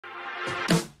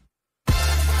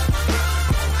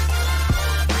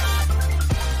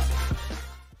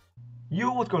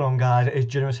Yo, what's going on guys, it's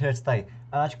Generous here today,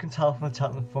 and as you can tell from the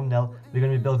title and thumbnail, we're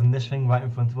going to be building this thing right in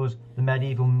front of us, the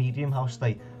medieval medium house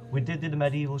today. We did do the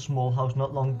medieval small house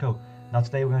not long ago. Now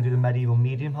today we're going to do the medieval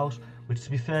medium house, which,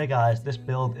 to be fair guys, this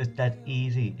build is dead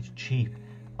easy, it's cheap,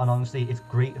 and honestly it's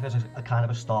great if it's a kind of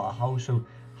a starter house. So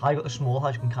how you got the small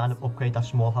house, you can kind of upgrade that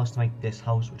small house to make this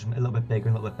house, which is a little bit bigger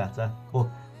and a little bit better. But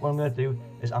what I'm going to do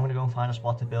is I'm going to go and find a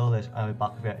spot to build this, and I'll be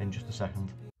back with it in just a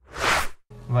second.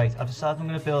 Right, I've decided I'm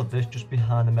going to build this just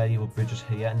behind the medieval bridges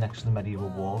here next to the medieval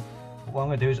wall. But what I'm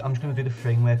going to do is I'm just going to do the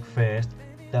framework first,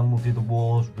 then we'll do the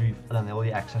walls, roof, and then all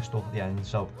the excess stuff at the end.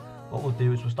 So what we'll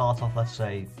do is we'll start off, let's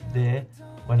say, there.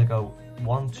 We're going to go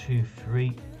 1, 2,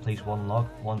 3, place one log,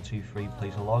 1, 2, 3,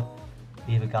 place a log,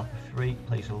 leave a gap of 3,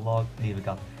 place a log, leave a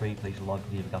gap of 3, place a log,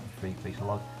 leave a gap of 3, place a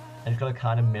log. And you've got to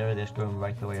kind of mirror this going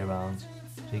right the way around.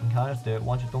 So you can kind of do it,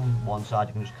 once you've done one side,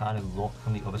 you can just kind of look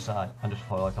from the other side and just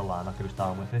follow like a line that goes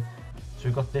down with it. So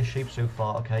we've got this shape so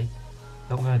far, okay.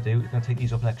 Then what we're going to do is we're going to take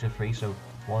these up an extra 3, so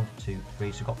 1, 2,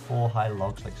 3, so we've got 4 high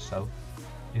logs like so.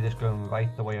 Do this going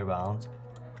right the way around.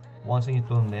 Once you've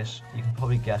done this, you can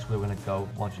probably guess where we're going to go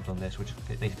once you've done this, which is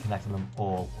basically connecting them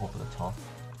all up at the top,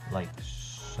 like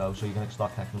so. So you're going to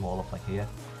start connecting them all up like here,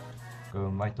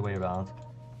 going right the way around.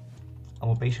 And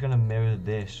we're basically going to mirror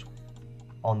this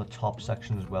on the top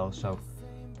section as well. So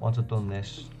once I've done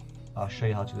this, I'll show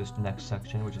you how to do this next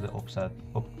section, which is the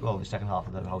the second half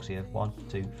of the house here. 1,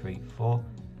 2, 3, 4.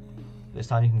 This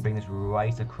time you can bring this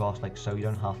right across like so. You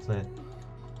don't have to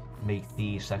make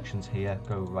these sections here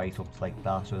go right up to like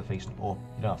that so they're facing up.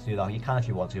 You don't have to do that. You can if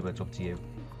you want to, but it's up to you.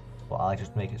 But I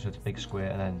just make it so it's a big square,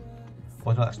 and then,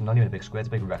 well, it's not even a big square, it's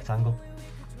a big rectangle.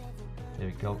 There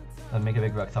we go. And make a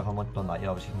big rectangle. Once you've done that, you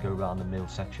obviously can go around the middle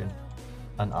section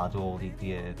and add all the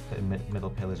middle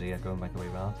pillars here going right the way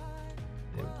around.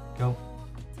 There we go.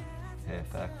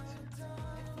 Perfect.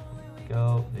 There we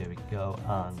go, there we go,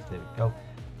 and there we go.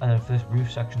 And then for this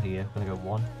roof section here, I'm going to go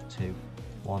 1, 2,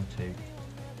 1, 2,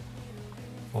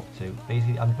 up 2.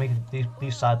 Basically, I'm making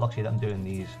these side blocks here that I'm doing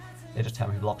these, they're just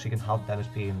temporary blocks. You can have them as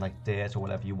being like dirt or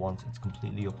whatever you want. It's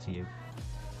completely up to you.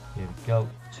 Here we go.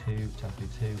 2, temporary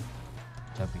 2,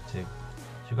 temporary 2.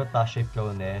 So we've got that shape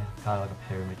going there, kind of like a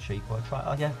pyramid shape, or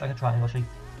like a triangle shape.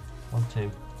 1, 2.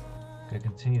 Going to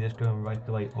continue this going right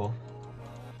the way up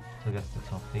till it gets to the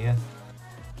top here.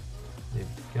 There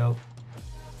we go.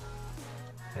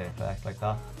 Perfect, like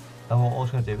that. Then what we're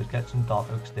also going to do is get some dark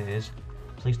oak stairs.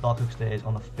 Place dark oak stairs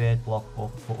on the third block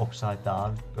up, but upside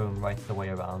down, going right the way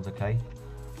around, okay?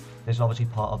 This is obviously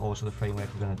part of also the framework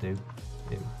we're going to do.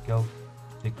 There we go.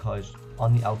 Because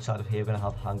on the outside of here we're going to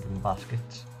have hanging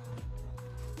baskets.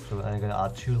 So then we're going to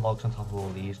add 2 logs on top of all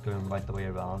these, going right the way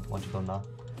around once you've done that.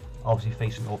 Obviously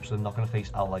facing up, so they're not going to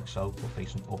face out like so, but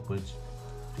facing upwards,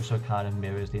 just so it kind of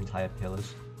mirrors the entire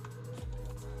pillars.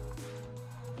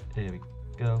 There we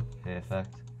go,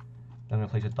 perfect. Then I'm going to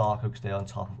place a dark oak stair on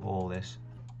top of all this.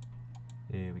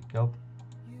 There we go.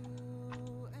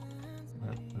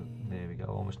 There we go,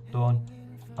 almost done.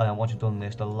 And then once you've done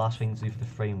this, the last thing to do for the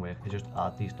framework is just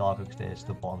add these dark oak stairs to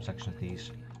the bottom section of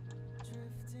these.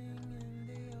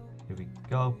 Here we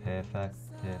go, perfect,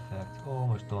 perfect,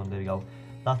 almost done, there we go.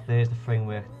 That there's the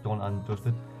framework done and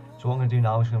dusted. So what I'm going to do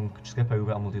now is I'm going to skip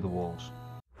over it and we'll do the walls.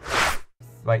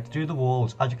 Right, to do the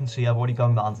walls, as you can see I've already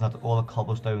gone around and added all the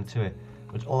cobblestone to it.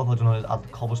 Which all I've done is add the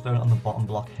cobblestone on the bottom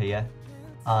block here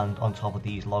and on top of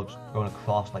these logs going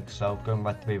across like so, going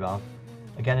right the way around.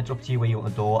 Again, it's up to you where you want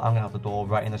the door. I'm going to have the door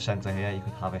right in the centre here. You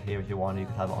could have it here if you want, you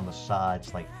could have it on the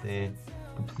sides like there.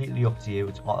 Completely up to you,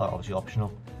 it's obviously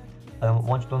optional. And then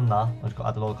once you've done that, I've just got to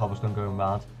add a lot of cobblestone going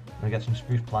around. I'm going to get some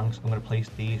spruce planks. I'm going to place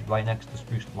these right next to the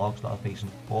spruce logs that are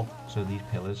facing up, so these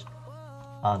pillars,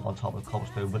 and on top of the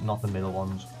cobblestone, but not the middle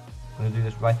ones. I'm going to do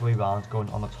this right the way around, going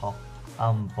on the top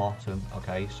and bottom.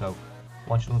 Okay, so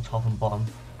once you're on the top and bottom,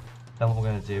 then what we're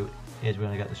going to do is we're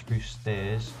going to get the spruce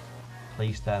stairs,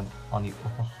 place them on the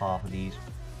upper half of these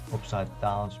upside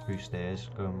down spruce stairs,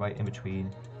 going right in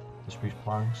between the spruce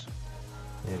planks.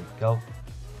 There we go.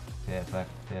 Perfect,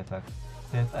 perfect,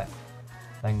 perfect.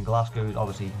 Then glass goes,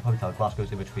 obviously you can probably tell glass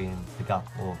goes in between the gap,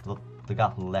 or the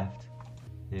gap left.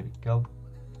 There we go.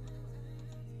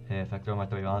 Perfect, going right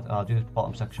the way around. And I'll do this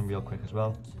bottom section real quick as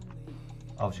well.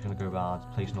 Obviously going to go around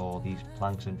placing all these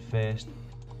planks in first.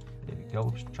 There we go,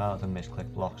 just trying not to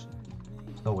misclick blocks.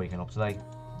 Still waking up today.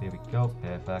 There we go,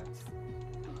 perfect.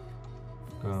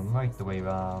 Going right the way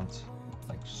around,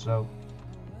 like so.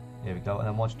 There we go, and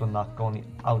then once you've done that, go on the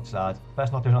outside.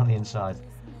 Best not do it on the inside,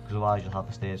 because otherwise you'll have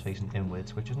the stairs facing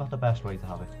inwards, which is not the best way to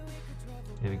have it.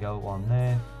 There we go, one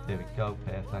there. There we go,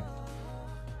 perfect.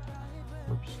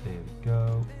 Oops, there we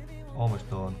go. Almost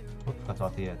done. Oops, got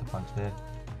out the planks there.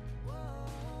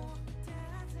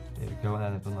 There we go, and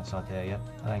then I've done that side there yet.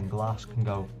 And then glass can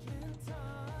go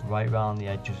right around the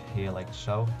edges here like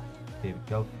so. There we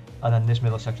go. And then this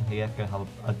middle section here can have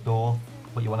a door,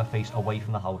 but you want to face away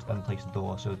from the house, then place the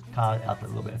door, so it kind of adds a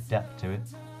little bit of depth to it.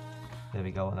 There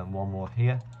we go, and then one more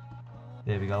here.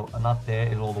 There we go, and that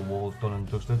there is all the walls done and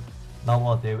dusted. Now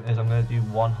what I'll do is I'm going to do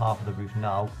one half of the roof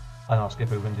now, and I'll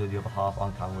skip over and do the other half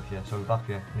on camera with you. So we're back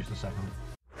here in just a second.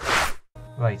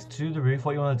 Right, to do the roof,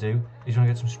 what you want to do is you want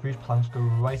to get some spruce planks, go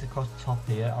right across the top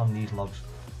here on these logs.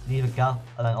 Leave a gap,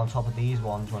 and then on top of these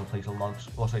ones you want to place the logs,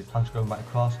 or sorry, planks going right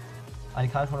across. And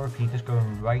you kind of want to repeat this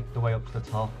going right the way up to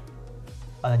the top.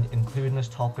 And then including this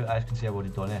top bit, as you can see I've already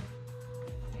done it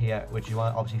here, which you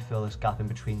want to obviously fill this gap in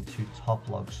between the two top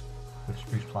logs with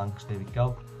spruce planks. There we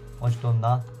go. Once you've done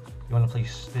that, you want to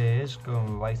place stairs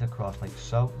going right across like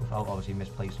so, without obviously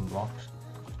misplacing blocks.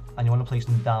 And you want to place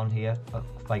them down here,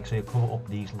 like so you cover up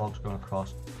these logs going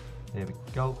across. There we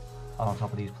go. And on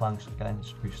top of these planks, again,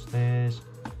 spruce stairs.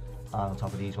 And on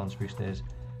top of these ones, spruce stairs.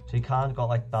 So you kind of got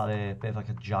like that bit of like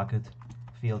a jagged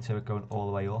feel to it going all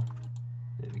the way up.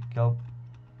 There we go.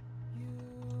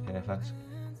 Perfect.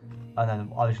 And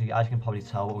then obviously, as you can probably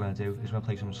tell, what we're going to do is we're going to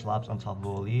place some slabs on top of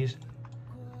all these.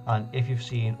 And if you've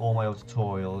seen all my other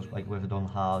tutorials, like whether done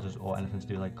houses or anything to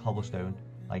do like cobblestone,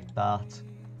 like that,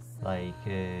 like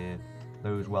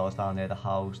those wells down there, the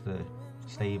house, the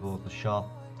stable, the shop,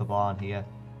 the barn here,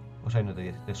 or sorry, no,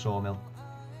 the sawmill,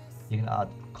 you can add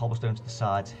cobblestone to the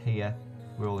sides here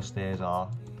where all the stairs are.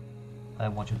 And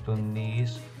then once you've done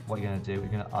these, what you're going to do, you're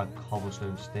going to add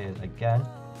cobblestone stairs again,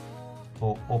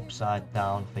 but upside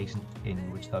down facing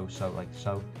inwards though, so like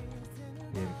so.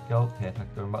 There we go,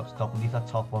 perfect. Going back to the top, and leave that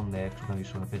top one there because we're going to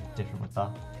do something a bit different with that.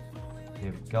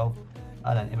 There we go.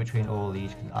 And then in between all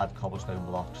these, you can add cobblestone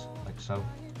blocks, like so.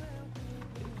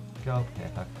 There we go,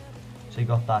 perfect. So you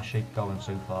got that shape going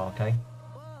so far, okay?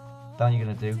 Then you're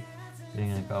going to do, you're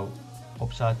going to go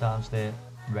upside down stair,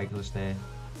 regular stair,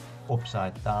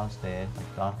 upside down stair,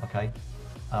 like that, okay? And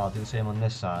I'll do the same on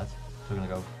this side. So we're going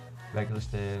to go regular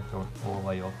stair, going all the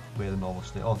way up where the normal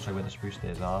stair, oh sorry, where the spruce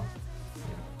stairs are.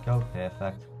 There we go,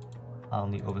 perfect. And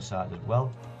on the other side as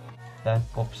well. Then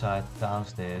upside down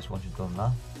stairs once you've done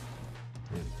that.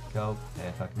 There we go,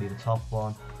 perfect. Leave the top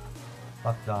one,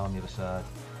 back down on the other side.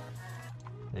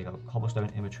 There you go,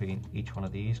 cobblestone in between each one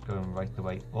of these, going right the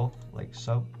way up, like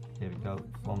so. There we go,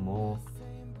 one more.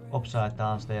 Upside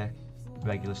down stair,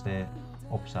 regular stair,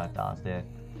 upside down stair.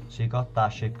 So you got that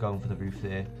shape going for the roof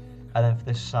there. And then for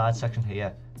this side section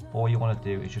here, all you want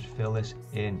to do is just fill this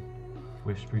in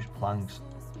with spruce planks.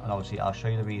 And obviously I'll show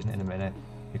you the reason in a minute,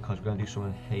 because we're going to do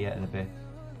something here in a bit.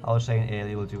 I was saying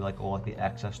earlier we'll do like all the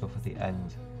excess stuff at the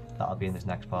end. That'll be in this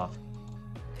next part.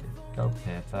 There we go,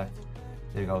 perfect.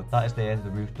 There we go, that is the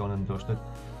roof done and dusted.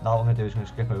 Now what I'm going to do is going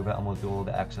to skip over it and we'll do all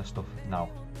the excess stuff now.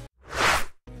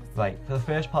 Right, for the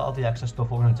first part of the excess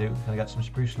stuff, what we're going to do, we're going to get some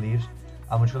spruce leaves.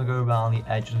 And we're just going to go around the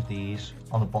edges of these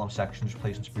on the bottom section, just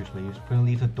place some spruce leaves. We're going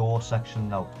to leave the door section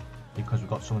now, because we've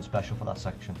got something special for that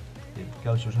section. There we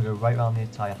go, so we're just going to go right around the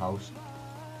entire house,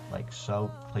 like so,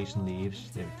 placing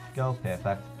leaves. There we go,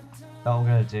 perfect. Now what we're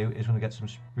going to do is we're going to get some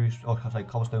spruce, or sorry,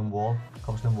 cobblestone wall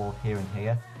here and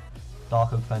here.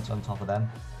 Dark oak fence on top of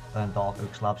them, and then dark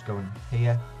oak slabs going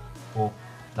here, up,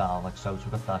 down, like so. So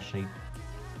we've got that shape.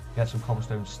 Get some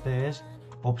cobblestone stairs.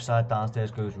 Upside down stairs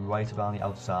goes right around the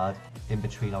outside, in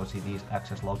between obviously these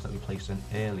excess logs that we placed in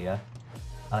earlier,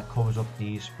 and it covers up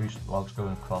these spruce logs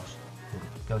going across. There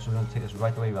we go, so we're going to take this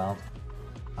right the way around,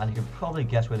 and you can probably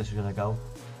guess where this is going to go.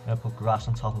 I'm going to put grass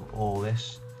on top of all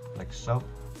this, like so.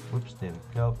 Whoops, there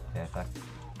we go, perfect.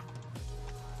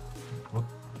 Whoop.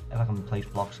 If I can place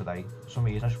blocks today, for some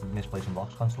reason I just misplacing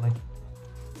blocks constantly.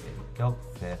 There we go,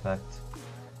 perfect.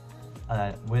 And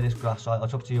then where this grass side,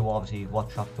 it's up to you obviously what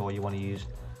trapdoor you want to use.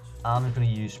 I'm just going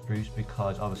to use spruce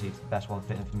because obviously it's the best one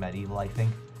fitting for medieval, I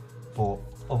think. But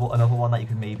another one that you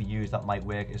could maybe use that might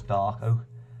work is dark oak,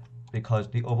 because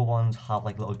the other ones have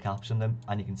like little gaps in them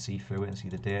and you can see through it and see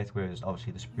the dirt, whereas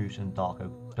obviously the spruce and dark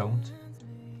oak don't.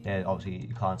 Obviously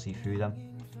you can't see through them.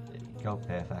 There you go,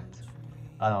 perfect.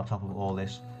 And on top of all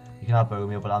this, you can add bone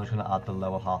meal, but I'm just going to add the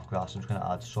lower half grass. I'm just going to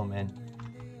add some in,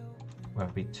 whether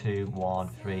it be 2, 1,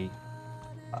 3.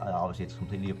 Obviously it's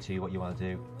completely up to you what you want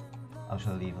to do. I'm just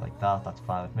going to leave it like that, that's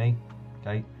fine with me.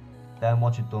 Okay, then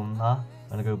once you've done that, I'm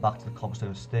going to go back to the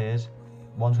cobblestone stairs.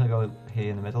 One's going to go here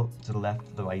in the middle, to the left,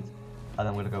 to the right, and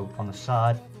then we're going to go on the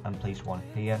side and place one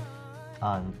here,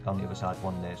 and on the other side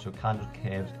one there, so it kind of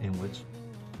curves inwards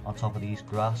on top of these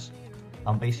grass.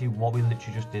 And basically what we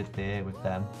literally just did there with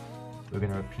them, we're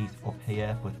going to repeat up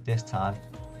here, but this time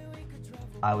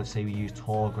I would say we use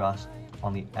tall grass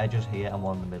on the edges here and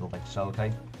one in the middle, like so,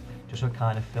 okay? Just so it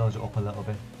kind of fills it up a little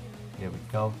bit. Here we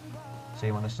go.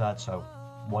 Same on the side, so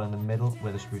one in the middle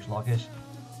where the spruce log is,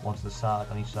 one to the side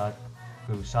on each side,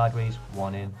 go sideways,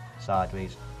 one in,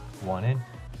 sideways, one in.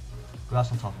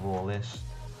 Grass on top of all this.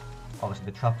 Obviously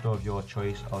the trapdoor of your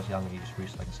choice, obviously I'm going to use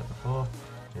spruce like I said before.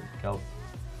 Here we go.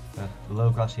 Low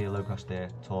grass here, low grass there,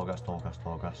 tall grass, tall grass,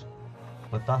 tall grass.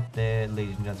 But that there,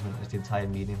 ladies and gentlemen, is the entire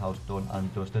medium house done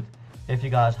and dusted. If you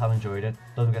guys have enjoyed it,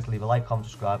 don't forget to leave a like, comment,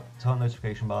 subscribe, turn the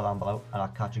notification bell down below, and I'll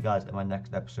catch you guys in my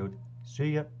next episode.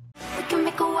 See ya! We can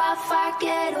make a wildfire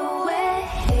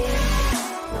getaway.